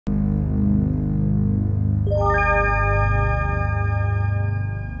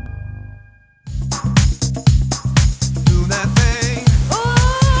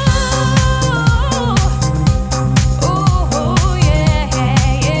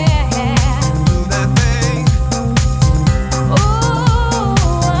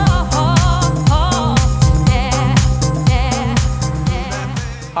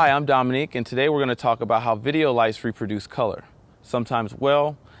I'm Dominique, and today we're going to talk about how video lights reproduce color, sometimes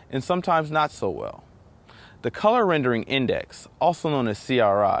well and sometimes not so well. The Color Rendering Index, also known as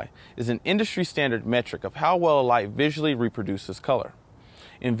CRI, is an industry standard metric of how well a light visually reproduces color.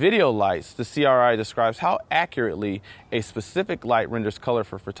 In video lights, the CRI describes how accurately a specific light renders color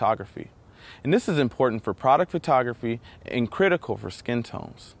for photography. And this is important for product photography and critical for skin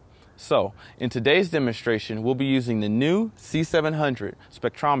tones. So, in today's demonstration, we'll be using the new C-700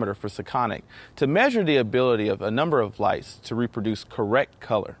 spectrometer for Sekonic to measure the ability of a number of lights to reproduce correct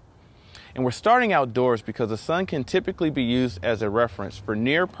color. And we're starting outdoors because the sun can typically be used as a reference for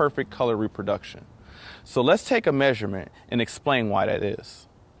near perfect color reproduction. So let's take a measurement and explain why that is.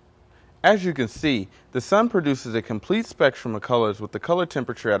 As you can see, the sun produces a complete spectrum of colors with the color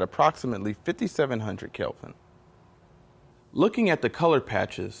temperature at approximately 5700 Kelvin. Looking at the color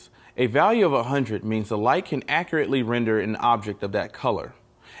patches, a value of 100 means the light can accurately render an object of that color.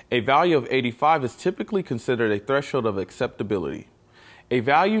 A value of 85 is typically considered a threshold of acceptability. A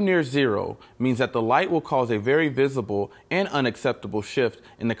value near 0 means that the light will cause a very visible and unacceptable shift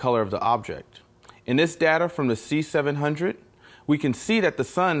in the color of the object. In this data from the C-700, we can see that the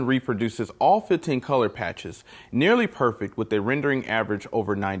sun reproduces all 15 color patches nearly perfect with a rendering average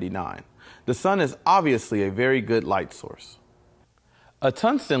over 99. The sun is obviously a very good light source. A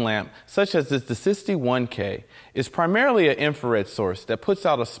tungsten lamp, such as this Dominique 1K, is primarily an infrared source that puts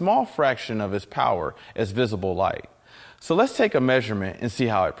out a small fraction of its power as visible light. So let's take a measurement and see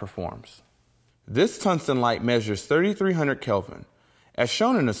how it performs. This tungsten light measures 3300 Kelvin. As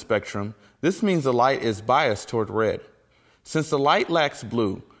shown in the spectrum, this means the light is biased toward red. Since the light lacks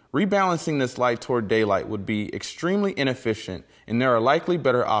blue, rebalancing this light toward daylight would be extremely inefficient, and there are likely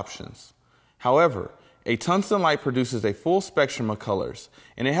better options. However, a tungsten light produces a full spectrum of colors,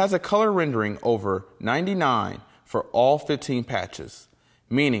 and it has a color rendering over 99 for all 15 patches,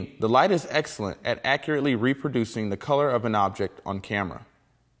 meaning the light is excellent at accurately reproducing the color of an object on camera.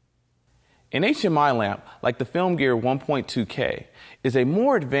 An HMI lamp, like the Film Gear 1.2K, is a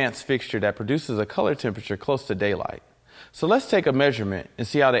more advanced fixture that produces a color temperature close to daylight. So let's take a measurement and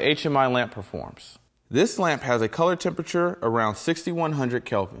see how the HMI lamp performs. This lamp has a color temperature around 6100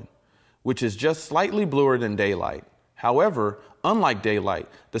 Kelvin, which is just slightly bluer than daylight. However, unlike daylight,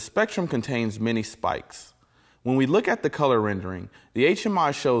 the spectrum contains many spikes. When we look at the color rendering, the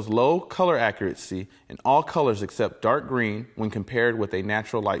HMI shows low color accuracy in all colors except dark green when compared with a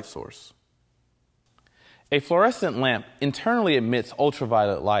natural light source. A fluorescent lamp internally emits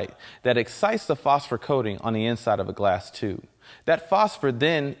ultraviolet light that excites the phosphor coating on the inside of a glass tube. That phosphor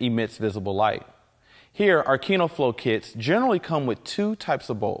then emits visible light. Here, our Kino-Flo kits generally come with two types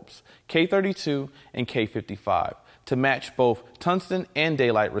of bulbs, K32 and K55, to match both tungsten and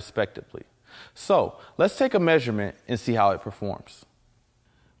daylight respectively. So, let's take a measurement and see how it performs.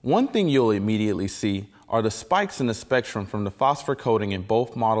 One thing you'll immediately see are the spikes in the spectrum from the phosphor coating in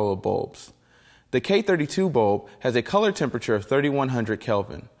both model of bulbs. The K32 bulb has a color temperature of 3100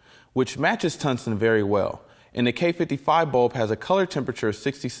 Kelvin, which matches tungsten very well, and the K55 bulb has a color temperature of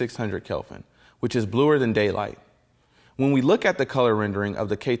 6600 Kelvin, which is bluer than daylight. When we look at the color rendering of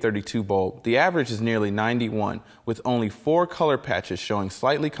the K32 bulb, the average is nearly 91, with only 4 color patches showing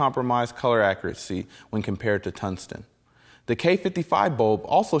slightly compromised color accuracy when compared to tungsten. The K55 bulb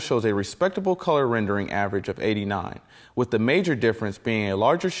also shows a respectable color rendering average of 89, with the major difference being a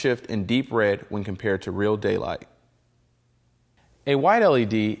larger shift in deep red when compared to real daylight. A white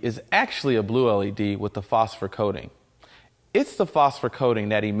LED is actually a blue LED with the phosphor coating. It's the phosphor coating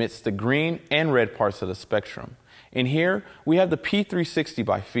that emits the green and red parts of the spectrum. And here we have the P360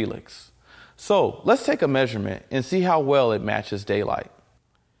 by Felix. So let's take a measurement and see how well it matches daylight.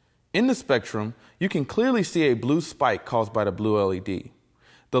 In the spectrum, you can clearly see a blue spike caused by the blue LED.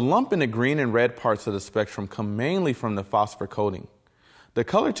 The lump in the green and red parts of the spectrum come mainly from the phosphor coating. The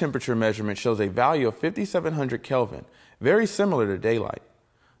color temperature measurement shows a value of 5700 Kelvin, very similar to daylight.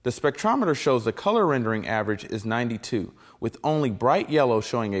 The spectrometer shows the color rendering average is 92, with only bright yellow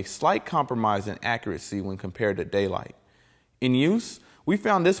showing a slight compromise in accuracy when compared to daylight. In use, we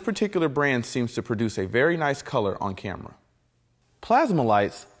found this particular brand seems to produce a very nice color on camera. Plasma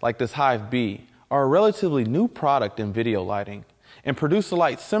lights, like this Hive B, are a relatively new product in video lighting and produce a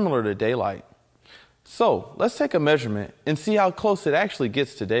light similar to daylight. So let's take a measurement and see how close it actually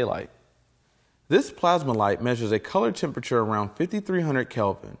gets to daylight. This plasma light measures a color temperature around 5300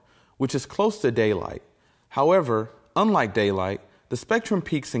 Kelvin, which is close to daylight. However, unlike daylight, the spectrum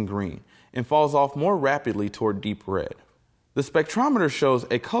peaks in green and falls off more rapidly toward deep red. The spectrometer shows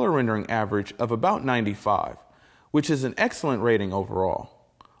a color rendering average of about 95, which is an excellent rating overall.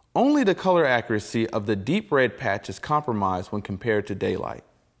 Only the color accuracy of the deep red patch is compromised when compared to daylight.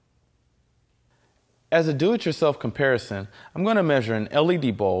 As a do-it-yourself comparison, I'm going to measure an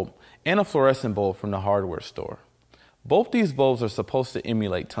LED bulb and a fluorescent bulb from the hardware store. Both these bulbs are supposed to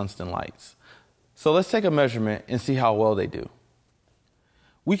emulate tungsten lights. So let's take a measurement and see how well they do.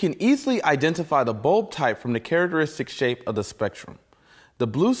 We can easily identify the bulb type from the characteristic shape of the spectrum. The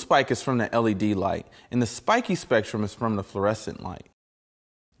blue spike is from the LED light, and the spiky spectrum is from the fluorescent light.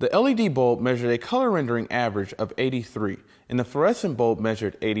 The LED bulb measured a color rendering average of 83, and the fluorescent bulb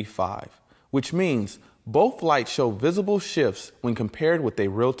measured 85, which means both lights show visible shifts when compared with a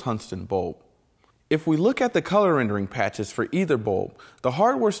real tungsten bulb. If we look at the color rendering patches for either bulb, the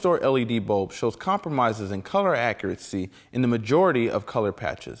hardware store LED bulb shows compromises in color accuracy in the majority of color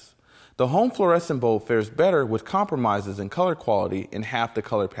patches. The home fluorescent bulb fares better with compromises in color quality in half the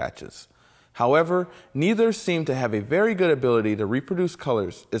color patches. However, neither seem to have a very good ability to reproduce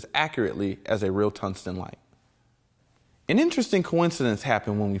colors as accurately as a real tungsten light. An interesting coincidence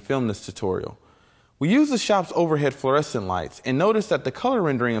happened when we filmed this tutorial. We used the shop's overhead fluorescent lights and noticed that the color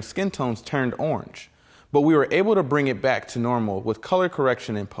rendering of skin tones turned orange, but we were able to bring it back to normal with color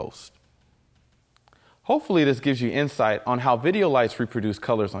correction in post. Hopefully this gives you insight on how video lights reproduce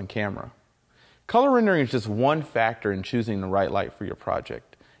colors on camera. Color rendering is just one factor in choosing the right light for your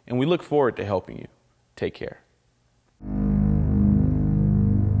project, and we look forward to helping you. Take care.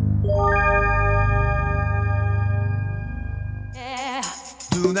 Yeah.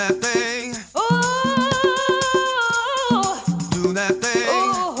 Do that thing. Do that thing.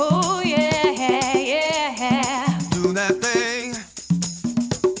 Ooh, yeah, yeah. Do that thing.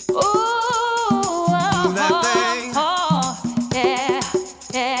 Ooh, Do that thing.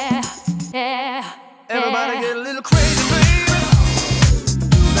 yeah. Everybody get a little crazy.